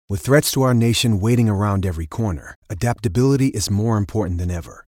With threats to our nation waiting around every corner, adaptability is more important than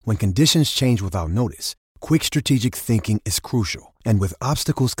ever. When conditions change without notice, quick strategic thinking is crucial. And with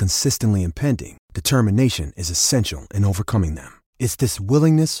obstacles consistently impending, determination is essential in overcoming them. It's this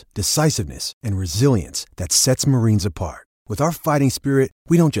willingness, decisiveness, and resilience that sets Marines apart. With our fighting spirit,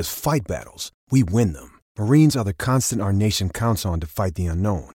 we don't just fight battles, we win them. Marines are the constant our nation counts on to fight the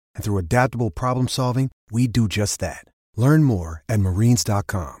unknown. And through adaptable problem solving, we do just that. Learn more at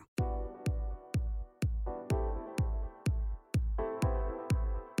marines.com.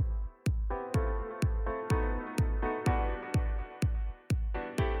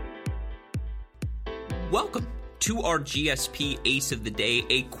 Welcome to our GSP Ace of the Day.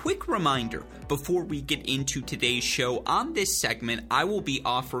 A quick reminder before we get into today's show. On this segment, I will be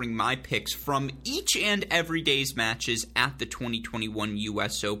offering my picks from each and every day's matches at the 2021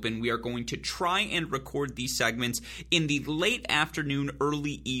 US Open. We are going to try and record these segments in the late afternoon,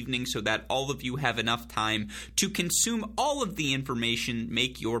 early evening, so that all of you have enough time to consume all of the information,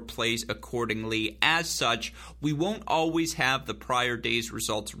 make your plays accordingly. As such, we won't always have the prior day's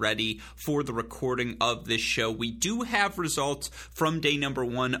results ready for the recording of this show. We do have results from day number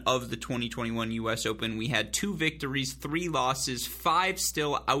 1 of the 2021 US Open. We had 2 victories, 3 losses, 5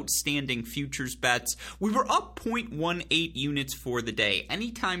 still outstanding futures bets. We were up 0.18 units for the day.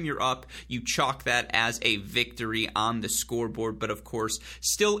 Anytime you're up, you chalk that as a victory on the scoreboard, but of course,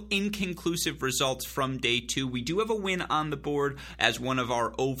 still inconclusive results from day 2. We do have a win on the board as one of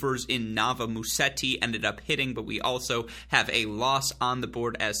our overs in Nava Musetti ended up hitting, but we also have a loss on the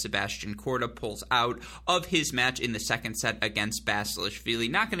board as Sebastian Korda pulls out of his match in the second set against Basilashvili.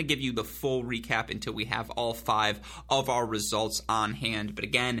 Not going to give you the full recap until we have all 5 of our results on hand. But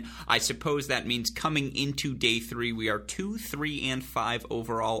again, I suppose that means coming into day 3, we are 2, 3, and 5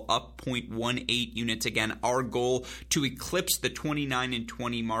 overall, up 0.18 units. Again, our goal to eclipse the 29 and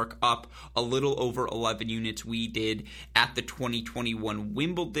 20 mark, up a little over 11 units we did at the 2021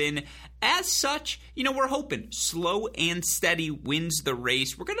 Wimbledon. As such, we're hoping slow and steady wins the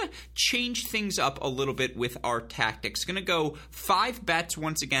race. We're going to change things up a little bit with our tactics. Going to go 5 bets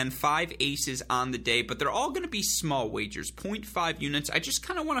once again, 5 aces on the day, but they're all going to be small wagers, 0.5 units. I just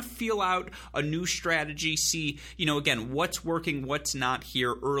kind of want to feel out a new strategy, see, again, what's working, what's not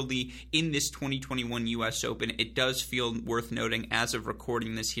here early in this 2021 US Open. It does feel worth noting, as of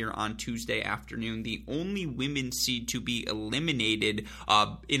recording this here on Tuesday afternoon, the only women's seed to be eliminated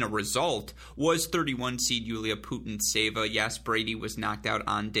in a result was 31 seed Yulia Putintseva. Yes, Brady was knocked out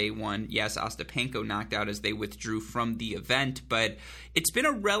on day 1. Yes, Ostapenko knocked out as they withdrew from the event, but it's been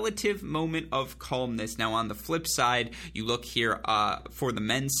a relative moment of calmness. Now, on the flip side, you look here for the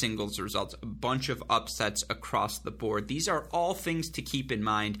men's singles results, a bunch of upsets across the board. These are all things to keep in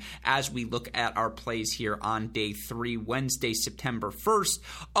mind as we look at our plays here on day 3, Wednesday, September 1st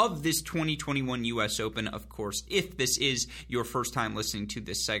of this 2021 US Open. Of course, if this is your first time listening to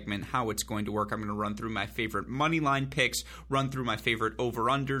this segment, how it's going to work, I'm going to run through my favorite money line picks, run through my favorite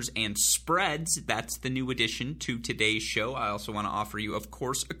over-unders and spreads. That's the new addition to today's show. I also want to offer you, of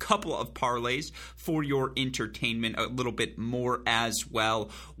course, a couple of parlays for your entertainment, a little bit more as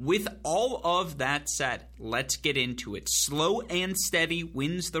well. With all of that said, let's get into it. Slow and steady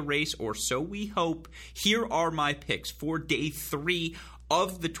wins the race, or so we hope. Here are my picks for day 3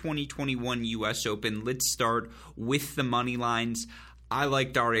 of the 2021 US Open. Let's start with the money lines. I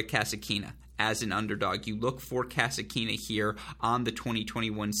like Daria Kasatkina as an underdog. You look for Kasatkina here on the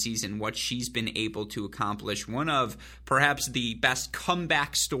 2021 season, what she's been able to accomplish. One of perhaps the best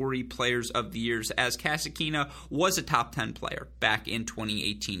comeback story players of the years, as Kasatkina was a top 10 player back in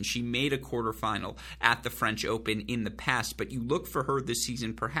 2018. She made a quarterfinal at the French Open in the past, but you look for her this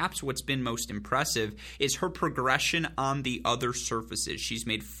season. Perhaps what's been most impressive is her progression on the other surfaces. She's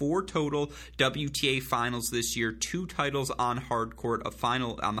made 4 total WTA finals this year, 2 titles on hard court, a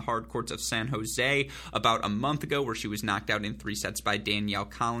final on the hard courts of San Jose about a month ago, where she was knocked out in 3 sets by Danielle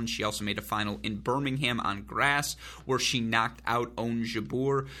Collins. She also made a final in Birmingham on grass, where she knocked out Ons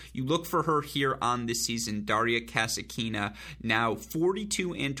Jabeur. You look for her here on this season, Daria Kasatkina, now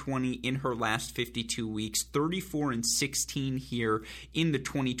 42 and 20 in her last 52 weeks, 34 and 16 here in the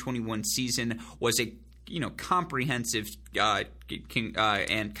 2021 season, was a comprehensive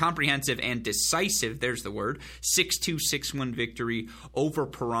and decisive, there's the word, 6-2, 6-1 victory over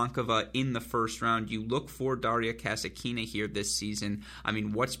Perankova in the first round. You look for Daria Kasatkina here this season. I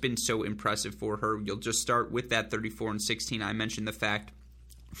mean, what's been so impressive for her? You'll just start with that 34 and 16. I mentioned the fact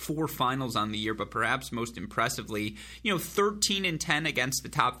 4 finals on the year, but perhaps most impressively, 13-10 against the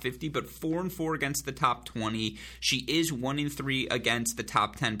top 50, but 4-4 against the top 20. She is 1-3 against the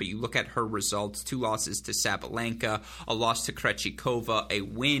top 10, but you look at her results: 2 losses to Sabalenka, a loss to Krejcikova, a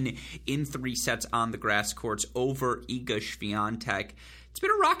win in 3 sets on the grass courts over Iga Swiatek. It's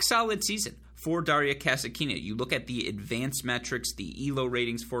been a rock-solid season for Daria Kasatkina. You look at the advanced metrics, the ELO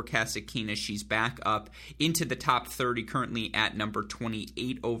ratings for Kasatkina, she's back up into the top 30, currently at number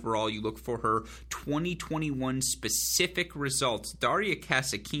 28 overall. You look for her 2021 specific results. Daria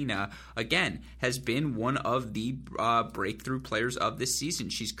Kasatkina, again, has been one of the breakthrough players of this season.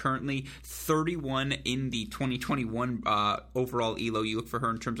 She's currently 31 in the 2021 overall ELO. You look for her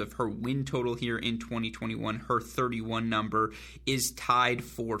in terms of her win total here in 2021. Her 31 number is tied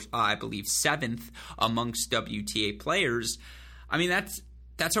for, I believe, 7th amongst WTA players. I mean, that's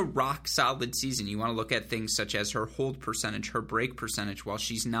a rock-solid season. You want to look at things such as her hold percentage, her break percentage. While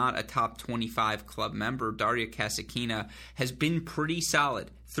she's not a top 25 club member, Daria Kasatkina has been pretty solid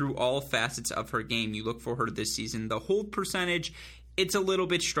through all facets of her game. You look for her this season. The hold percentage, it's a little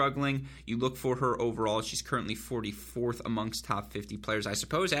bit struggling. You look for her overall. She's currently 44th amongst top 50 players. I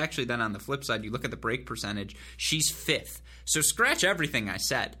suppose actually then on the flip side, you look at the break percentage, she's 5th. So scratch everything I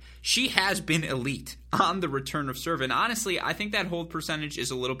said. She has been elite on the return of serve. And honestly, I think that hold percentage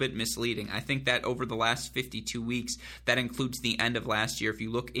is a little bit misleading. I think that over the last 52 weeks, that includes the end of last year. If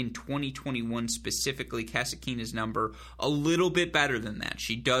you look in 2021 specifically, Kasatkina's number a little bit better than that.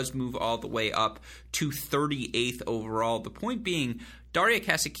 She does move all the way up to 38th overall. The point being, Daria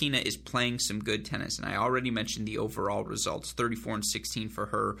Kasatkina is playing some good tennis, and I already mentioned the overall results, 34-16 for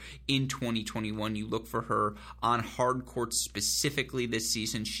her in 2021. You look for her on hard courts specifically this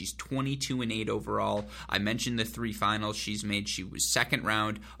season. She's 22-8 overall. I mentioned the 3 finals she's made. She was second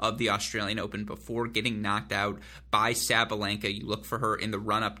round of the Australian Open before getting knocked out by Sabalenka. You look for her in the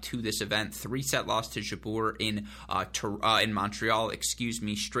run-up to this event. 3-set loss to Jabeur in Montreal,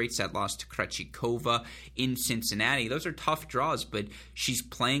 straight set loss to Krejcikova in Cincinnati. Those are tough draws, but she's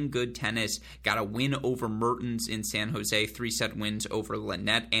playing good tennis. Got a win over Mertens in San Jose, 3-set wins over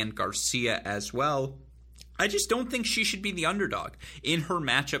Linette and Garcia as well. I just don't think she should be the underdog in her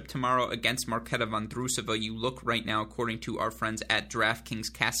matchup tomorrow against Marketa Vondrousova. You look right now, according to our friends at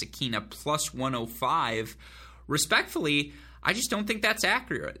DraftKings, Kasatkina plus 105. Respectfully, I just don't think that's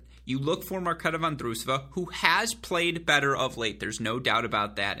accurate. You look for Marketa Vondrousova, who has played better of late. There's no doubt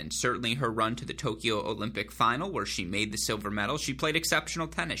about that. And certainly her run to the Tokyo Olympic final, where she made the silver medal, she played exceptional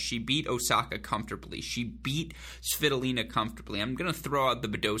tennis. She beat Osaka comfortably. She beat Svitolina comfortably. I'm going to throw out the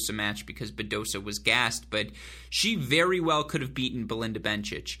Badosa match because Badosa was gassed, but she very well could have beaten Belinda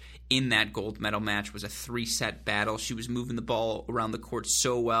Bencic in that gold medal match. It was a 3-set battle. She was moving the ball around the court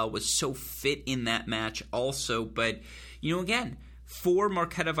so well, was so fit in that match also. But, again, for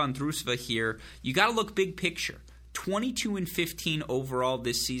Marketa Vondrousova here, you got to look big picture. 22-15 overall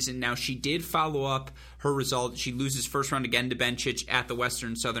this season. Now, she did follow up her result. She loses first round again to Bencic at the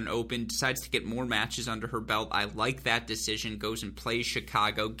Western Southern Open, decides to get more matches under her belt. I like that decision. Goes and plays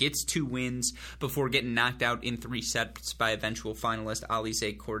Chicago, gets 2 wins before getting knocked out in 3 sets by eventual finalist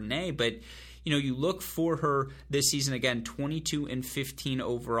Alizé Cornet. But you look for her this season again, 22-15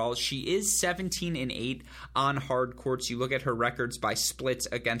 overall. She is 17-8 on hard courts. You look at her records by splits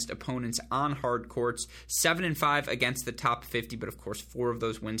against opponents on hard courts, 7-5 against the top 50, but of course 4 of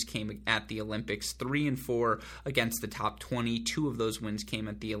those wins came at the Olympics, 3-4 against the top 20. 2 of those wins came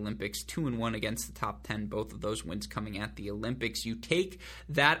at the Olympics, 2-1 against the top 10, both of those wins coming at the Olympics. You take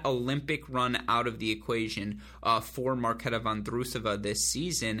that Olympic run out of the equation for Marketa Vondrousova this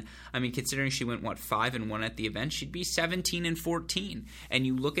season. I mean, considering she went 5-1 at the event, she'd be 17-14. And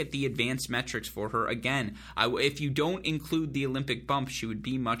you look at the advanced metrics for her again. If you don't include the Olympic bump, she would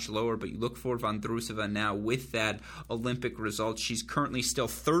be much lower. But you look for Vondrousova now with that Olympic result. She's currently still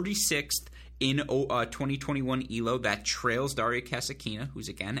 36th in 2021 ELO. That trails Daria Kasatkina, who's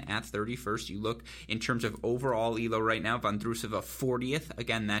again at 31st. You look in terms of overall ELO right now, Vondrousova 40th.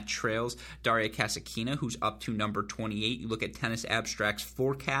 Again, that trails Daria Kasatkina, who's up to number 28. You look at Tennis Abstract's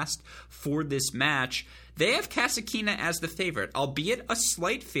forecast for this match. They have Kasatkina as the favorite, albeit a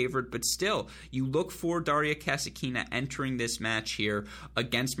slight favorite, but still, you look for Daria Kasatkina entering this match here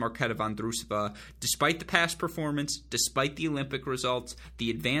against Marketa Vondrousova. Despite the past performance, despite the Olympic results,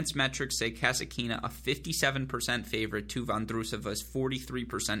 the advanced metrics say Kasatkina a 57% favorite to Vondrousova's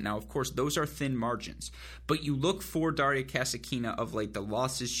 43%. Now, of course, those are thin margins, but you look for Daria Kasatkina of late, the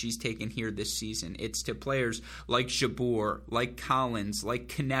losses she's taken here this season. It's to players like Jabeur, like Collins, like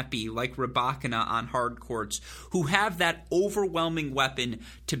Kanepi, like Rybakina on hard courts, who have that overwhelming weapon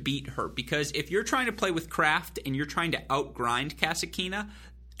to beat her. Because if you're trying to play with craft and you're trying to outgrind Kasatkina,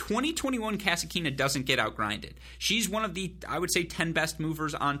 2021 Kasatkina doesn't get outgrinded. She's one of the, I would say, 10 best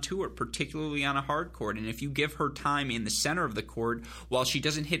movers on tour, particularly on a hard court. And if you give her time in the center of the court, while she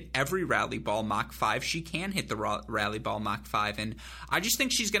doesn't hit every rally ball Mach 5, she can hit the rally ball Mach 5. And I just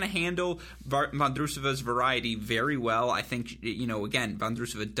think she's going to handle Vondrousova's variety very well. I think, again,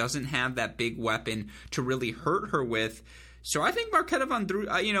 Vondrousova doesn't have that big weapon to really hurt her with. So I think Marketa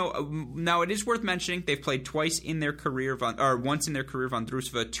Vondrousova, now it is worth mentioning they've played twice in their career, once in their career,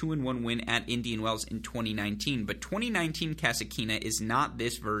 Vondrousova, 2-1 win at Indian Wells in 2019. But 2019 Kasatkina is not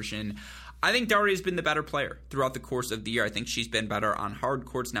this version. I think Daria has been the better player throughout the course of the year. I think she's been better on hard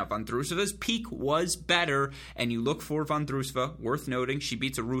courts. Now, Vondrousova's peak was better, and you look for Vondrousova, worth noting. She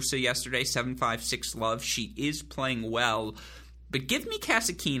beats Arusa yesterday, 7-5, 6-love. She is playing well. But give me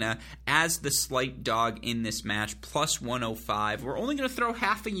Kasatkina as the slight dog in this match, plus 105. We're only going to throw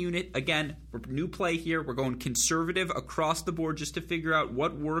half a unit. Again, we're new play here. We're going conservative across the board just to figure out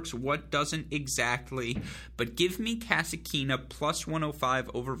what works, what doesn't exactly. But give me Kasatkina plus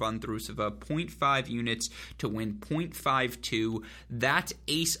 105 over Vondrousova, 0.5 units to win 0.52. That's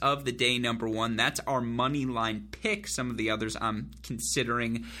ace of the day number one. That's our money line pick. Some of the others I'm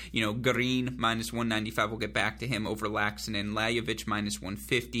considering, Garin minus 195. We'll get back to him over Laaksonen. Lajovic minus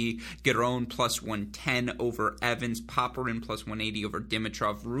 150, Giron plus 110 over Evans, Popyrin plus 180 over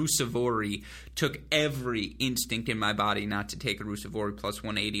Dimitrov. Ruusuvuori took every instinct in my body not to take a Ruusuvuori plus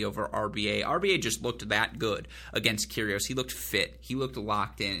 180 over RBA. RBA just looked that good against Kyrgios. He looked fit. He looked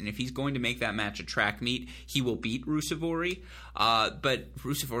locked in. And if he's going to make that match a track meet, he will beat Ruusuvuori. But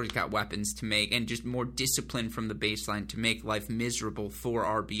Ruusuvuori's got weapons to make and just more discipline from the baseline to make life miserable for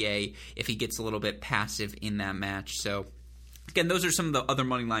RBA if he gets a little bit passive in that match. So again, those are some of the other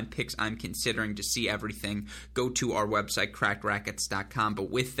moneyline picks I'm considering. To see everything, go to our website, crackedrackets.com. But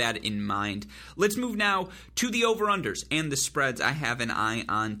with that in mind, let's move now to the over-unders and the spreads I have an eye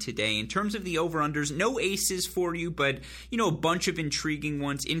on today. In terms of the over-unders, no aces for you, but, a bunch of intriguing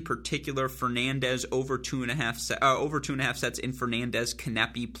ones. In particular, Fernandez over 2.5 sets in Fernandez.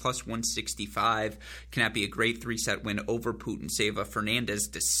 Kanepi plus 165. Kanepi, a great 3-set win over Putintseva. Fernandez,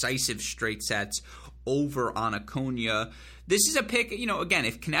 decisive straight sets over Anaconia. This is a pick, again,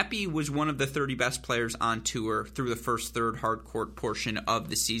 if Kanepi was one of the 30 best players on tour through the first third hard court portion of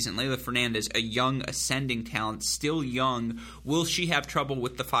the season, Leylah Fernandez, a young ascending talent, still young, will she have trouble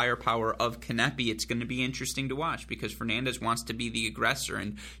with the firepower of Kanepi? It's going to be interesting to watch because Fernandez wants to be the aggressor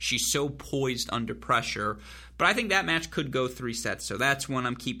and she's so poised under pressure. But I think that match could go 3 sets, so that's one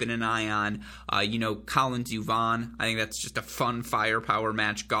I'm keeping an eye on. Collins Yuvan, I think that's just a fun firepower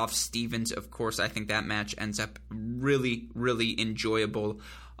match. Goff Stevens, of course, I think that match ends up really, really enjoyable.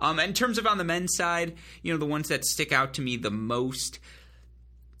 In terms of on the men's side, the ones that stick out to me the most,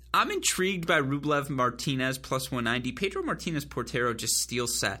 I'm intrigued by Rublev Martinez plus 190. Pedro Martinez Portero just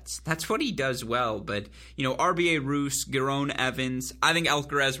steals sets. That's what he does well. But, RBA Roos, Giron Evans. I think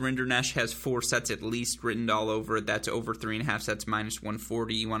Alcaraz Rinderknecht has 4 sets at least written all over it. That's over 3.5 sets minus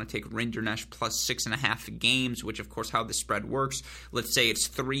 140. You want to take Rinderknecht plus 6.5 games, which of course how the spread works. Let's say it's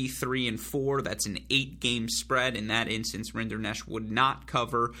 3, 3, and 4. That's an 8-game spread. In that instance, Rinderknecht would not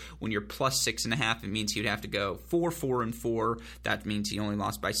cover. When you're plus 6.5, it means he'd have to go 4, 4, and 4. That means he only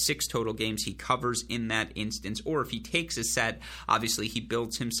lost by 6 total games. He covers in that instance. Or if he takes a set, obviously he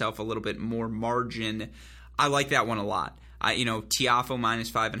builds himself a little bit more margin. I like that one a lot. Tiafoe minus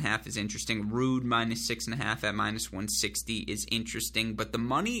 5.5 is interesting. Ruud minus 6.5 at minus 160 is interesting. But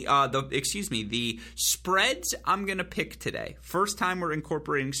the spreads I'm going to pick today. First time we're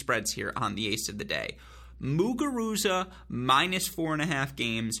incorporating spreads here on the Ace of the Day. Muguruza minus 4.5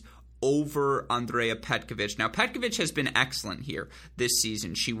 games over Andrea Petkovic. Now, Petkovic has been excellent here this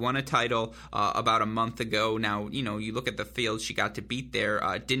season. She won a title about a month ago. Now, you look at the field she got to beat there.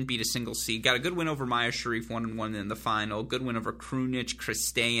 Didn't beat a single seed. Got a good win over Maya Sharif, 1-1 in the final. Good win over Krunic,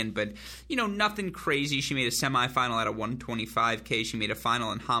 Kristayan, but, nothing crazy. She made a semifinal at a 125K. She made a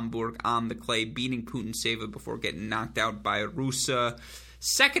final in Hamburg on the clay, beating Putintseva before getting knocked out by Rusa.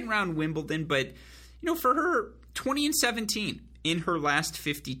 Second round Wimbledon, but, for her, 20-17. In her last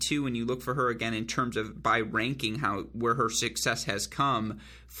 52, and you look for her again in terms of by ranking where her success has come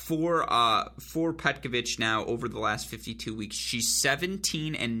for Petkovic now over the last 52 weeks, she's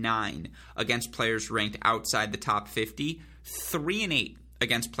 17-9 against players ranked outside the top 50, 3-8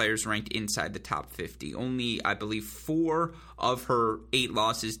 against players ranked inside the top 50. Only, I believe, 4 of her 8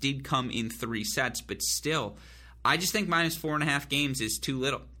 losses did come in 3 sets, but still, I just think minus 4.5 games is too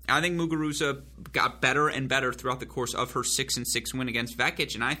little. I think Muguruza got better and better throughout the course of her 6-6 win against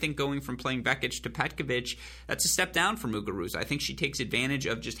Vekic, and I think going from playing Vekic to Petkovic, that's a step down for Muguruza. I think she takes advantage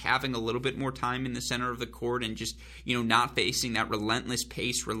of just having a little bit more time in the center of the court and just, not facing that relentless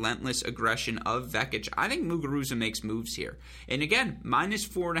pace, relentless aggression of Vekic. I think Muguruza makes moves here. And again, minus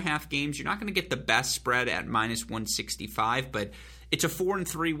 4.5 games, you're not going to get the best spread at minus 165, but it's a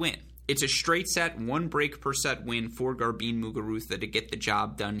 4-3 win. It's a straight set, 1 break per set win for Garbine Muguruza to get the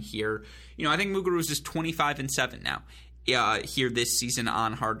job done here. I think Muguruza is 25-7 now here this season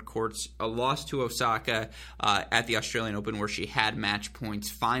on hard courts. A loss to Osaka at the Australian Open where she had match points,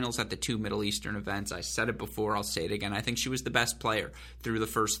 finals at the 2 Middle Eastern events. I said it before, I'll say it again. I think she was the best player through the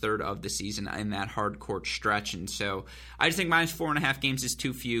first third of the season in that hard court stretch. And so I just think minus 4.5 games is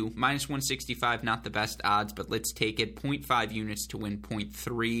too few. Minus 165, not the best odds, but let's take it. 0.5 units to win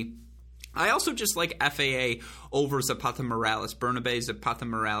 0.3. I also just like FAA over Zapata Morales. Bernabe Zapata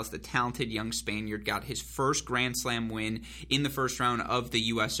Morales, the talented young Spaniard, got his first Grand Slam win in the first round of the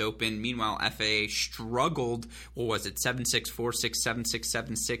U.S. Open. Meanwhile, FAA struggled, 7-6, 4-6, 7-6,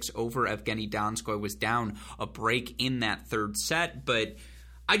 7-6 over Evgeny Donskoy, was down a break in that third set, but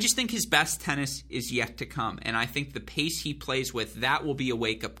I just think his best tennis is yet to come, and I think the pace he plays with, that will be a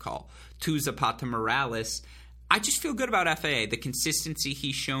wake-up call to Zapata Morales. I just feel good about FAA. The consistency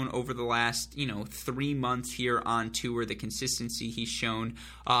he's shown over the last, 3 months here on tour, the consistency he's shown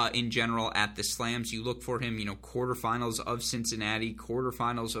in general at the slams. You look for him, quarterfinals of Cincinnati,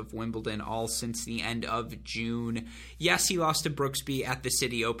 quarterfinals of Wimbledon, all since the end of June. Yes, he lost to Brooksby at the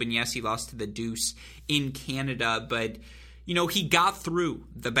City Open. Yes, he lost to the Deuce in Canada, but he got through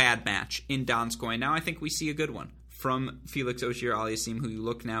the bad match in Donskoy. Now I think we see a good one from Felix Auger-Aliassime, who you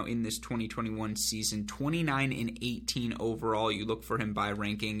look now in this 2021 season, 29-18 overall. You look for him by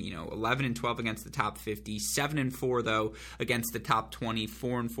ranking, 11-12 against the top 50, 7-4 though against the top 20,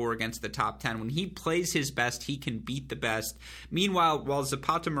 4-4 against the top 10. When he plays his best, he can beat the best. Meanwhile, while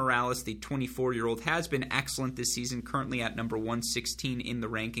Zapata Morales, the 24-year-old, has been excellent this season, currently at number 116 in the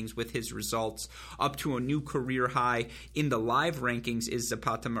rankings with his results, up to a new career high in the live rankings is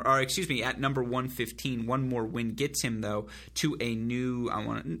at number 115. One more win gets him though to a new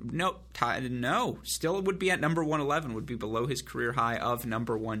still it would be at number 111, would be below his career high of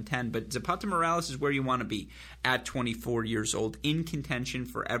number 110. But Zapata Morales is where you want to be at 24 years old, in contention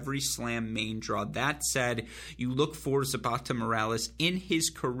for every slam main draw. That said, you look for Zapata Morales in his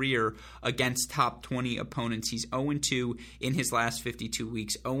career against top 20 opponents. He's 0-2 in his last 52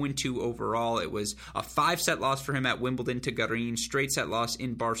 weeks, 0-2 overall. It was a 5-set loss for him at Wimbledon to Garin, straight set loss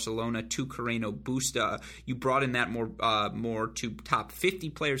in Barcelona to Carreno Busta. You brought in that more to top 50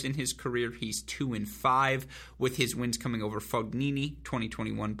 players in his career. He's 2-5 with his wins coming over Fognini,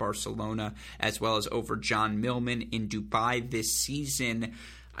 2021 Barcelona, as well as over John Millman in Dubai this season.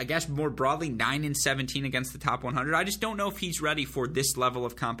 I guess more broadly, 9-17 against the top 100. I just don't know if he's ready for this level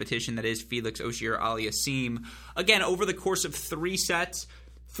of competition that is Felix Auger-Aliassime. Again, over the course of 3 sets,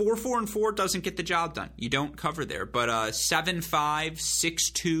 4-4-4 doesn't get the job done. You don't cover there. But 7-5,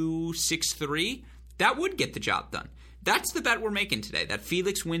 6-2, 6-3, that would get the job done. That's the bet we're making today, that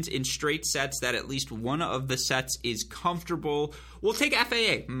Felix wins in straight sets, that at least one of the sets is comfortable. We'll take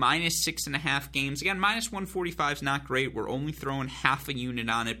FAA, minus 6.5 games. Again, minus 145 is not great. We're only throwing half a unit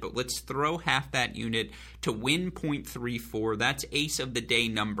on it, but let's throw half that unit to win 0.34. That's ace of the day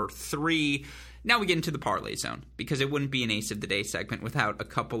number 3. Now we get into the parlay zone, because it wouldn't be an ace of the day segment without a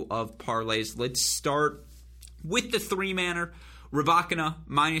couple of parlays. Let's start with the 3-manner. Rybakina,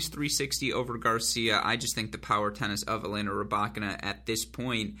 minus 360 over Garcia. I just think the power tennis of Elena Rybakina at this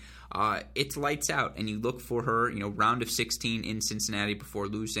point, it's lights out. And you look for her, round of 16 in Cincinnati before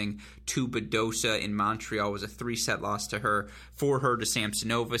losing to Badosa in Montreal was a 3-set loss to her. For her to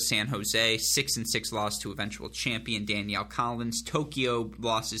Samsonova, San Jose, 6-6 loss to eventual champion Danielle Collins. Tokyo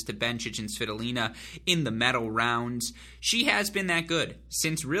losses to Bencic and Svitolina in the medal rounds. She has been that good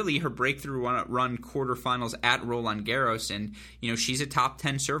since really her breakthrough run quarterfinals at Roland Garros, and she's a top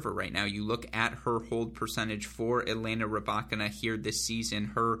 10 server right now. You look at her hold percentage for Elena Rybakina here this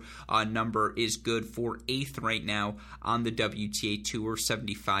season. Her number is good for 8th right now on the WTA Tour,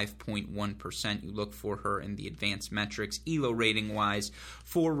 75.1%. You look for her in the advanced metrics. ELO rating wise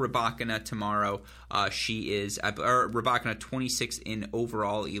for Rybakina tomorrow, she is Rybakina 26th in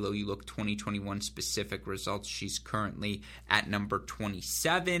overall ELO. You look 2021 specific results. She's currently at number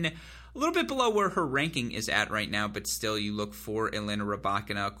 27. A little bit below where her ranking is at right now, but still you look for Elena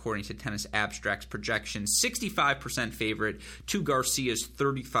Rybakina, according to Tennis Abstract's projections, 65% favorite to Garcia's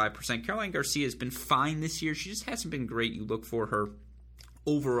 35%. Caroline Garcia has been fine this year. She just hasn't been great. You look for her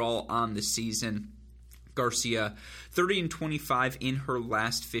overall on the season. Garcia, 30-25 in her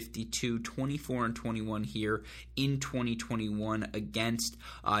last 52, 24-21 here in 2021 against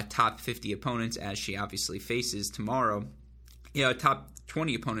top 50 opponents, as she obviously faces tomorrow. Top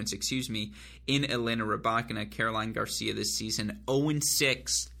 20 opponents, in Elena Rybakina. Caroline Garcia this season,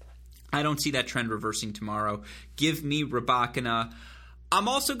 0-6. I don't see that trend reversing tomorrow. Give me Rybakina. I'm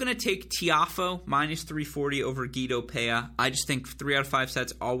also going to take Tiafoe, minus 340 over Guido Pella. I just think 3 out of 5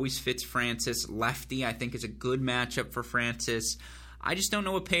 sets always fits Francis. Lefty, I think, is a good matchup for Francis. I just don't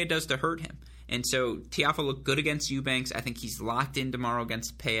know what Pella does to hurt him. And so Tiafoe looked good against Eubanks. I think he's locked in tomorrow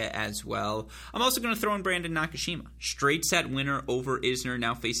against Pella as well. I'm also going to throw in Brandon Nakashima. Straight set winner over Isner,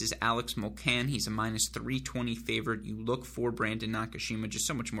 now faces Alex Molcan. He's a minus 320 favorite. You look for Brandon Nakashima, just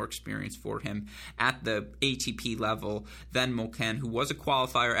so much more experience for him at the ATP level than Molcan, who was a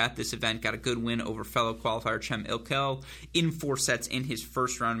qualifier at this event, got a good win over fellow qualifier Cem Ilkel in 4 sets in his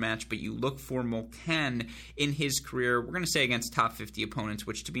first round match. But you look for Molcan in his career, we're going to say against top 50 opponents,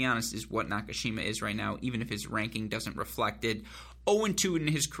 which to be honest is what Nakashima is right now, even if his ranking doesn't reflect it. 0-2 in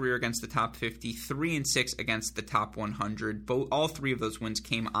his career against the top 50, 3-6 against the top 100. All 3 of those wins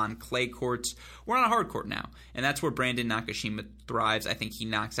came on clay courts. We're on a hard court now, and that's where Brandon Nakashima thrives. I think he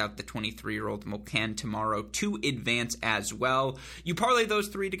knocks out the 23-year-old Molcan tomorrow to advance as well. You parlay those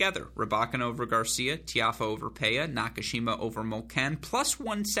 3 together. Rybakina over Garcia, Tiafoe over Pella, Nakashima over Molcan, plus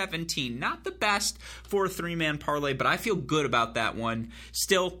 117. Not the best for a 3-man parlay, but I feel good about that one.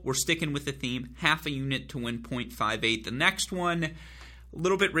 Still, we're sticking with the theme. Half a unit to win 0.58. The next one, a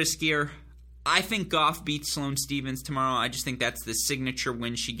little bit riskier. I think Gauff beats Sloane Stephens tomorrow. I just think that's the signature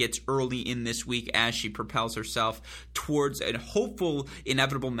win she gets early in this week as she propels herself towards a hopeful,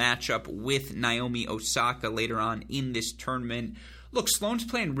 inevitable matchup with Naomi Osaka later on in this tournament. Look, Sloane's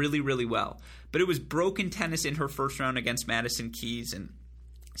playing really, really well, but it was broken tennis in her first round against Madison Keys, and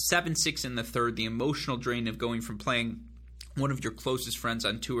 7-6 in the third. The emotional drain of going from playing one of your closest friends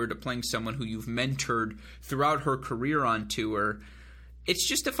on tour to playing someone who you've mentored throughout her career on tour, it's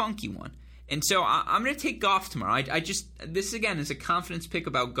just a funky one. And so I'm going to take Gauff tomorrow. This again is a confidence pick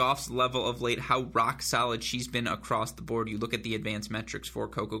about Gauff's level of late, how rock solid she's been across the board. You look at the advanced metrics for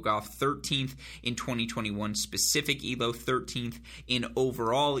Coco Gauff, 13th in 2021 specific ELO, 13th in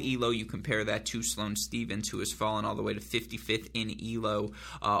overall ELO. You compare that to Sloane Stephens, who has fallen all the way to 55th in ELO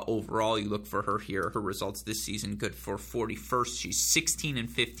overall. You look for her here. Her results this season, good for 41st. She's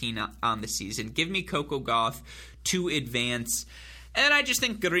 16-15 on the season. Give me Coco Gauff to advance. And I just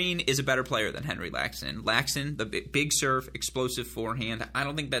think Green is a better player than Henry Laxton. Laxton, the big serve, explosive forehand, I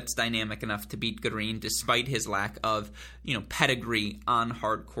don't think that's dynamic enough to beat Green despite his lack of, pedigree on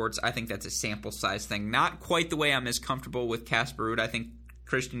hard courts. I think that's a sample size thing. Not quite the way I'm as comfortable with Casper Ruud. I think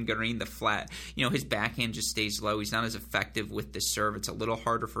Christian Garin, the flat, his backhand just stays low. He's not as effective with the serve. It's a little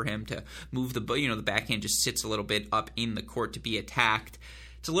harder for him to move the backhand just sits a little bit up in the court to be attacked.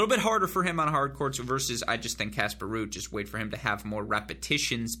 It's a little bit harder for him on hard courts versus I just think Casper Ruud. Just wait for him to have more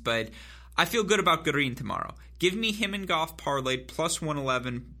repetitions. But I feel good about Garin tomorrow. Give me him and Gauff parlayed, plus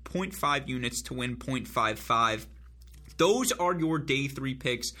 111, 0.5 units to win 0.55. Those are your day 3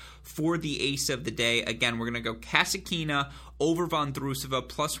 picks for the ace of the day. Again, we're going to go Kasatkina over Vondrousova,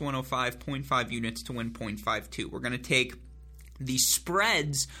 plus 105, 0.5 units to win 0.52. We're going to take the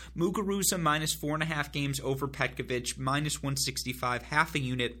spreads, Muguruza minus 4.5 games over Petkovic, minus 165, half a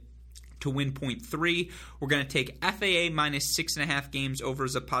unit to win 0.3. We're going to take FAA minus 6.5 games over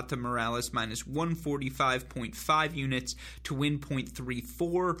Zapata Morales, minus 145.5 units to win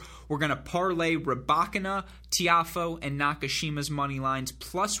 0.34. We're going to parlay Rybakina, Tiafoe, and Nakashima's money lines,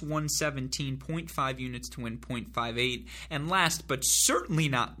 plus 117.5 units to win 0.58. And last but certainly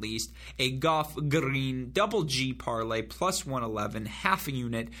not least, a Gauff Green double G parlay, plus 111, half a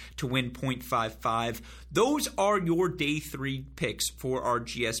unit to win 0.55. Those are your day 3 picks for our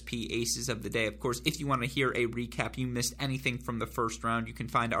GSP Aces of the Day. Of course, if you want to hear a recap, you missed anything from the first round, you can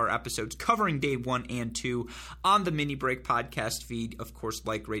find our episodes covering day 1 and 2 on the Mini Break podcast feed. Of course,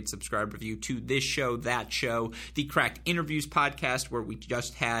 like, rate, subscribe, review to this show, that show, the Cracked Interviews podcast, where we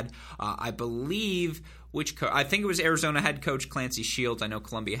just had, I believe, I think it was Arizona head coach Clancy Shields. I know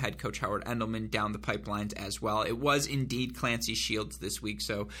Columbia head coach Howard Endelman down the pipelines as well. It was indeed Clancy Shields this week,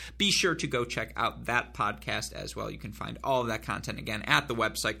 so be sure to go check out that podcast as well. You can find all of that content again at the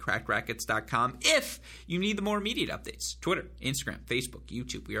website, crackedrackets.com. If you need the more immediate updates, Twitter, Instagram, Facebook,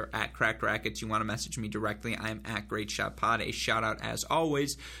 YouTube, we are at Cracked Rackets. You want to message me directly, I am at Great Shot Pod. A shout out, as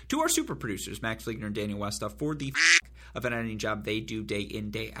always, to our super producers, Max Fliegner and Daniel Westoff, for the of an editing job they do day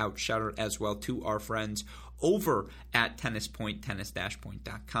in, day out. Shout out as well to our friends over at Tennis Point,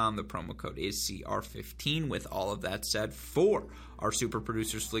 tennis-point.com. The promo code is CR15. With all of that said, for our super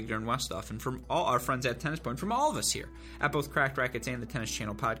producers, Fligner and Westhoff, and from all our friends at Tennis Point, from all of us here at both Cracked Racquets and the Tennis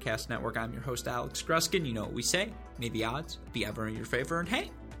Channel Podcast Network, I'm your host, Alex Gruskin. You know what we say. May the odds be ever in your favor. And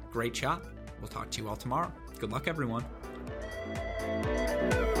hey, great shot. We'll talk to you all tomorrow. Good luck, everyone.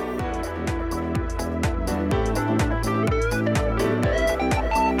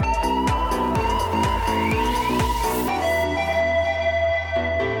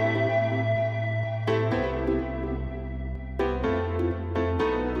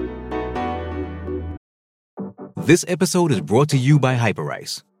 This episode is brought to you by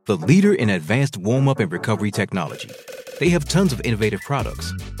Hyperice, the leader in advanced warm-up and recovery technology. They have tons of innovative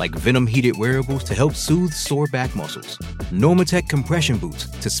products, like Venom-heated wearables to help soothe sore back muscles, Normatec compression boots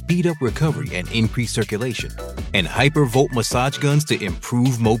to speed up recovery and increase circulation, and Hypervolt massage guns to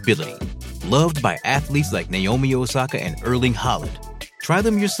improve mobility. Loved by athletes like Naomi Osaka and Erling Haaland. Try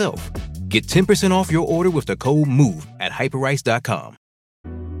them yourself. Get 10% off your order with the code MOVE at Hyperice.com.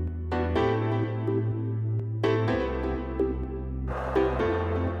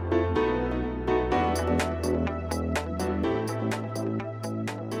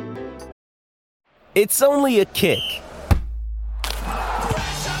 It's only a kick,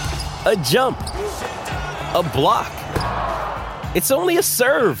 a jump, a block. It's only a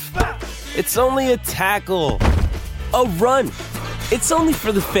serve. It's only a tackle, a run. It's only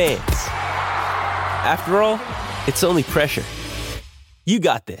for the fans. After all, it's only pressure. You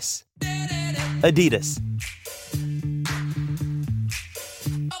got this. Adidas.